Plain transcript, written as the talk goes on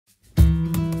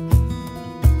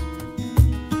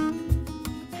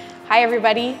Hi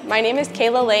everybody, my name is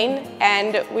Kayla Lane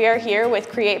and we are here with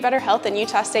Create Better Health and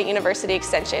Utah State University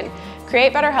Extension.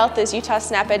 Create Better Health is Utah's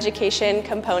SNAP education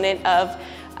component of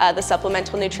the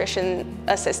Supplemental Nutrition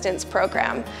Assistance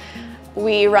Program.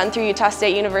 We run through Utah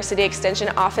State University Extension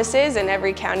offices in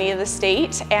every county of the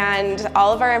state, and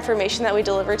all of our information that we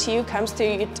deliver to you comes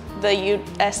through the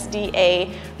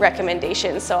USDA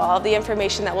recommendations. So all of the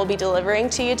information that we'll be delivering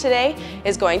to you today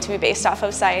is going to be based off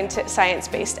of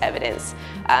science-based evidence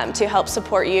to help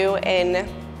support you in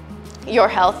your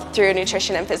health through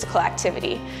nutrition and physical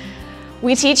activity.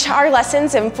 We teach our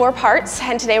lessons in 4 parts,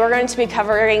 and today we're going to be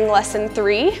covering lesson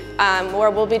 3,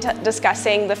 where we'll be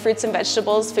discussing the fruits and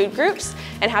vegetables food groups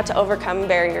and how to overcome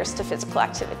barriers to physical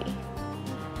activity.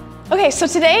 Okay, so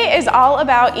today is all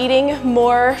about eating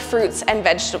more fruits and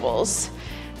vegetables.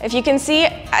 As you can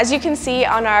see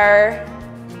on our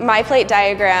My Plate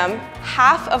diagram,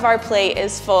 half of our plate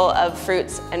is full of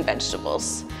fruits and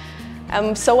vegetables.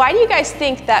 So why do you guys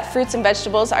think that fruits and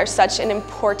vegetables are such an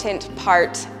important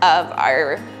part of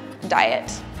our diet?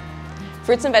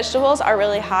 Fruits and vegetables are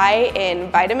really high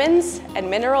in vitamins and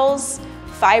minerals,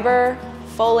 fiber,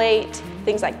 folate,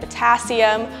 things like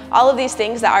potassium, all of these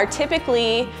things that are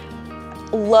typically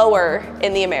lower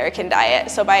in the American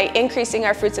diet. So by increasing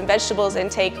our fruits and vegetables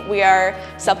intake, we are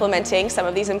supplementing some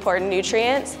of these important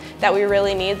nutrients that we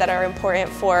really need that are important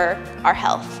for our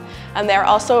health. They're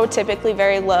also typically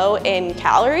very low in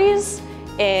calories,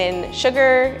 in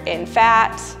sugar, in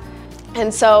fat,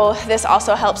 and so this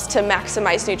also helps to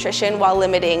maximize nutrition while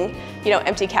limiting,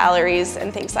 empty calories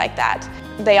and things like that.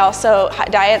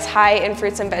 Diets high in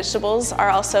fruits and vegetables are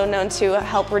also known to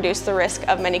help reduce the risk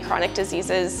of many chronic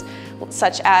diseases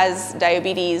such as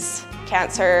diabetes,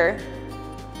 cancer,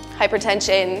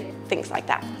 hypertension, things like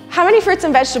that. How many fruits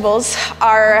and vegetables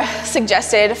are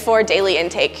suggested for daily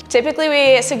intake? Typically,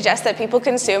 we suggest that people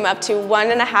consume up to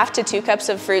 1.5 to 2 cups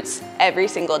of fruits every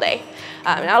single day.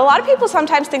 Now, a lot of people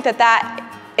sometimes think that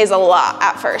that is a lot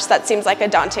at first. That seems like a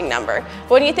daunting number.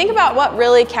 But when you think about what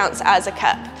really counts as a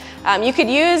cup, you could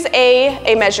use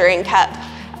a measuring cup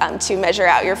to measure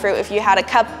out your fruit. If you had a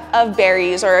cup of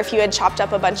berries, or if you had chopped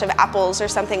up a bunch of apples or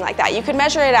something like that, you could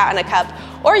measure it out in a cup.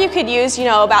 Or you could use,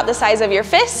 about the size of your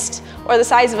fist or the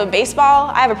size of a baseball.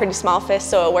 I have a pretty small fist,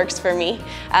 so it works for me.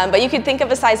 But you could think of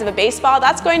the size of a baseball.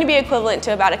 That's going to be equivalent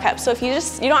to about a cup. So if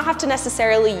you don't have to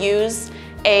necessarily use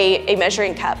a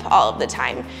measuring cup all of the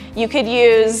time. You could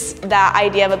use that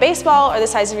idea of a baseball or the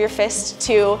size of your fist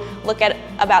to look at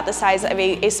about the size of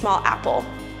a small apple.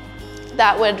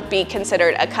 That would be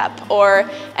considered a cup, or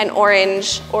an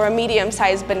orange or a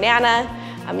medium-sized banana.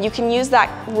 You can use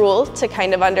that rule to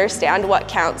kind of understand what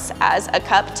counts as a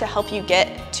cup to help you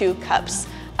get 2 cups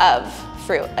of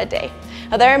fruit a day.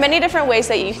 Now, there are many different ways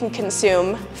that you can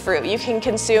consume fruit. You can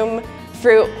consume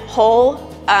fruit whole,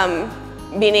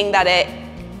 meaning that it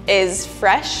is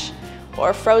fresh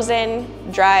or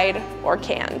frozen, dried, or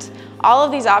canned. All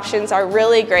of these options are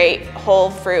really great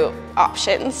whole fruit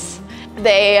options.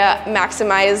 They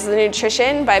maximize the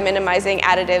nutrition by minimizing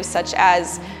additives such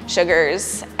as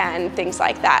sugars and things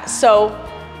like that. So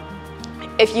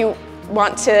if you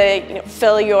want to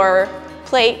fill your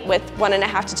plate with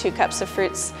 1.5 to 2 cups of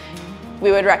fruits,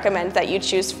 we would recommend that you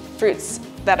choose fruits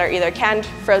that are either canned,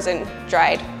 frozen,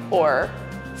 dried, or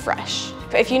fresh.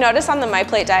 If you notice on the My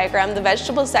Plate diagram, the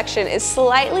vegetable section is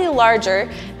slightly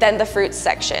larger than the fruits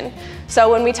section.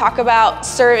 So when we talk about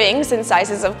servings and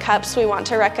sizes of cups, we want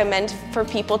to recommend for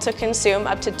people to consume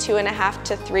up to 2.5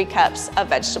 to 3 cups of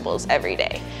vegetables every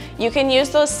day. You can use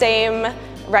those same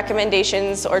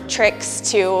recommendations or tricks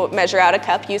to measure out a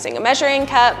cup using a measuring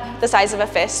cup, the size of a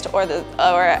fist, or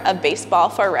a baseball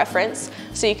for reference.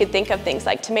 So you could think of things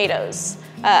like tomatoes.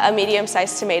 A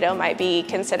medium-sized tomato might be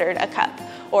considered a cup,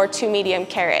 or 2 medium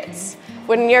carrots.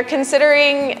 When you're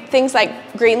considering things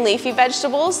like green leafy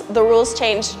vegetables, the rules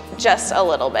change just a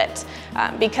little bit.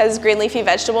 Because green leafy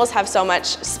vegetables have so much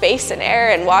space and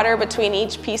air and water between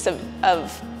each piece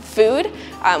of food,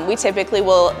 we typically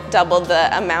will double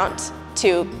the amount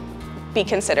to be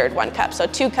considered 1 cup. So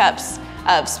 2 cups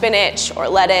of spinach or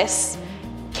lettuce,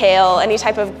 kale, any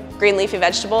type of green leafy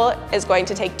vegetable is going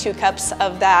to take 2 cups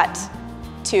of that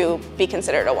to be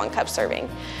considered a 1 cup serving.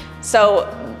 So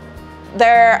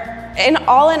in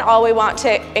all, we want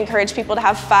to encourage people to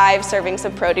have 5 servings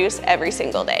of produce every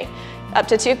single day, up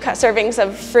to 2 servings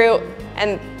of fruit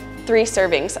and 3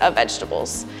 servings of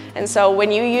vegetables. And so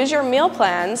when you use your meal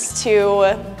plans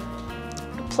to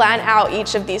plan out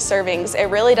each of these servings, it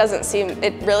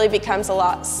really becomes a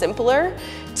lot simpler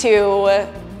to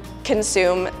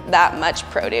consume that much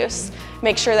produce.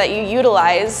 Make sure that you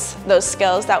utilize those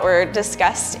skills that were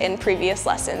discussed in previous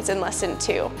lessons in lesson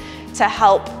 2 to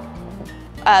help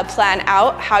plan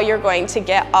out how you're going to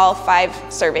get all 5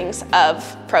 servings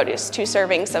of produce, 2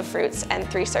 servings of fruits, and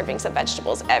 3 servings of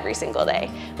vegetables every single day.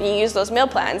 When you use those meal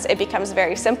plans, it becomes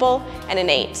very simple and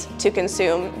innate to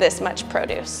consume this much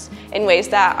produce in ways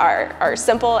that are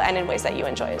simple and in ways that you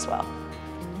enjoy as well.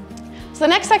 So the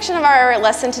next section of our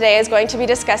lesson today is going to be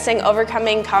discussing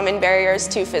overcoming common barriers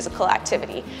to physical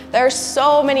activity. There are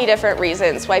so many different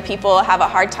reasons why people have a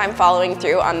hard time following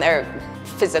through on their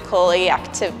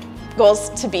goals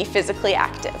to be physically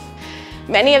active.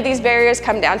 Many of these barriers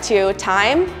come down to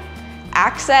time,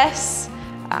 access,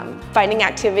 finding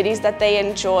activities that they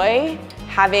enjoy,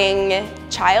 having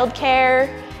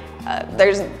childcare.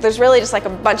 There's really just like a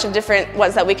bunch of different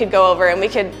ones that we could go over, and we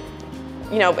could,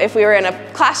 you know, if we were in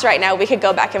a class right now, we could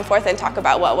go back and forth and talk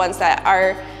about what ones that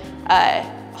are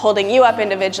holding you up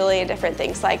individually and different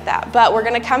things like that. But we're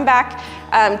gonna come back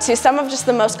to some of just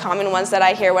the most common ones that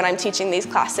I hear when I'm teaching these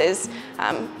classes,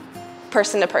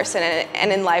 person to person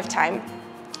and in live time.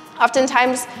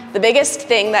 Oftentimes, the biggest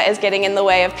thing that is getting in the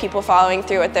way of people following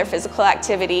through with their physical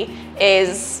activity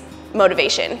is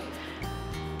motivation.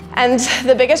 And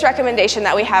the biggest recommendation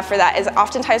that we have for that is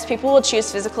oftentimes people will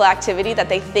choose physical activity that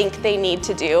they think they need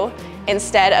to do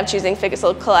instead of choosing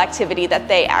physical activity that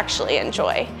they actually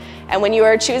enjoy. And when you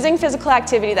are choosing physical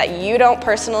activity that you don't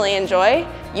personally enjoy,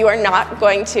 you are not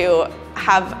going to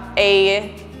have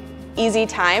an easy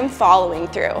time following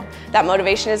through. That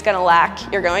motivation is going to lack.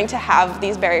 You're going to have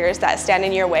these barriers that stand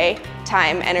in your way: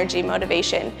 time, energy,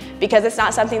 motivation, because it's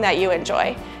not something that you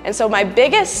enjoy. And so my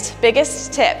biggest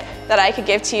tip that I could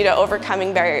give to you to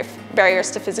overcoming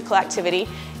barriers to physical activity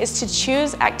is to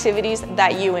choose activities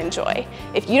that you enjoy.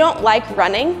 If you don't like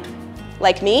running,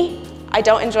 like me, I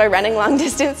don't enjoy running long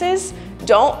distances,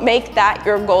 don't make that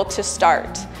your goal to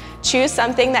start. Choose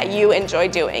something that you enjoy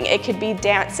doing. It could be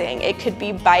dancing, it could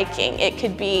be biking, it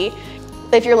could be,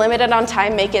 if you're limited on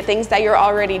time, make it things that you're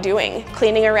already doing.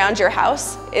 Cleaning around your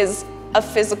house is a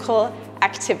physical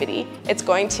activity. It's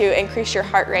going to increase your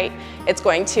heart rate. It's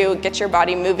going to get your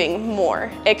body moving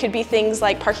more. It could be things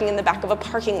like parking in the back of a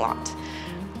parking lot.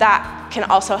 That can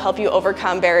also help you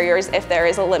overcome barriers if there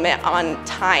is a limit on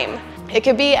time. It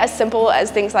could be as simple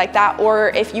as things like that, or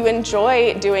if you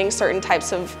enjoy doing certain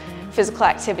types of physical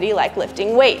activity like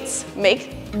lifting weights,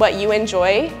 make what you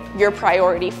enjoy your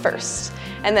priority first.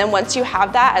 And then once you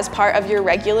have that as part of your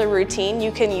regular routine,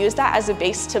 you can use that as a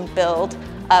base to build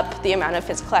up the amount of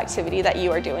physical activity that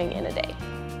you are doing in a day.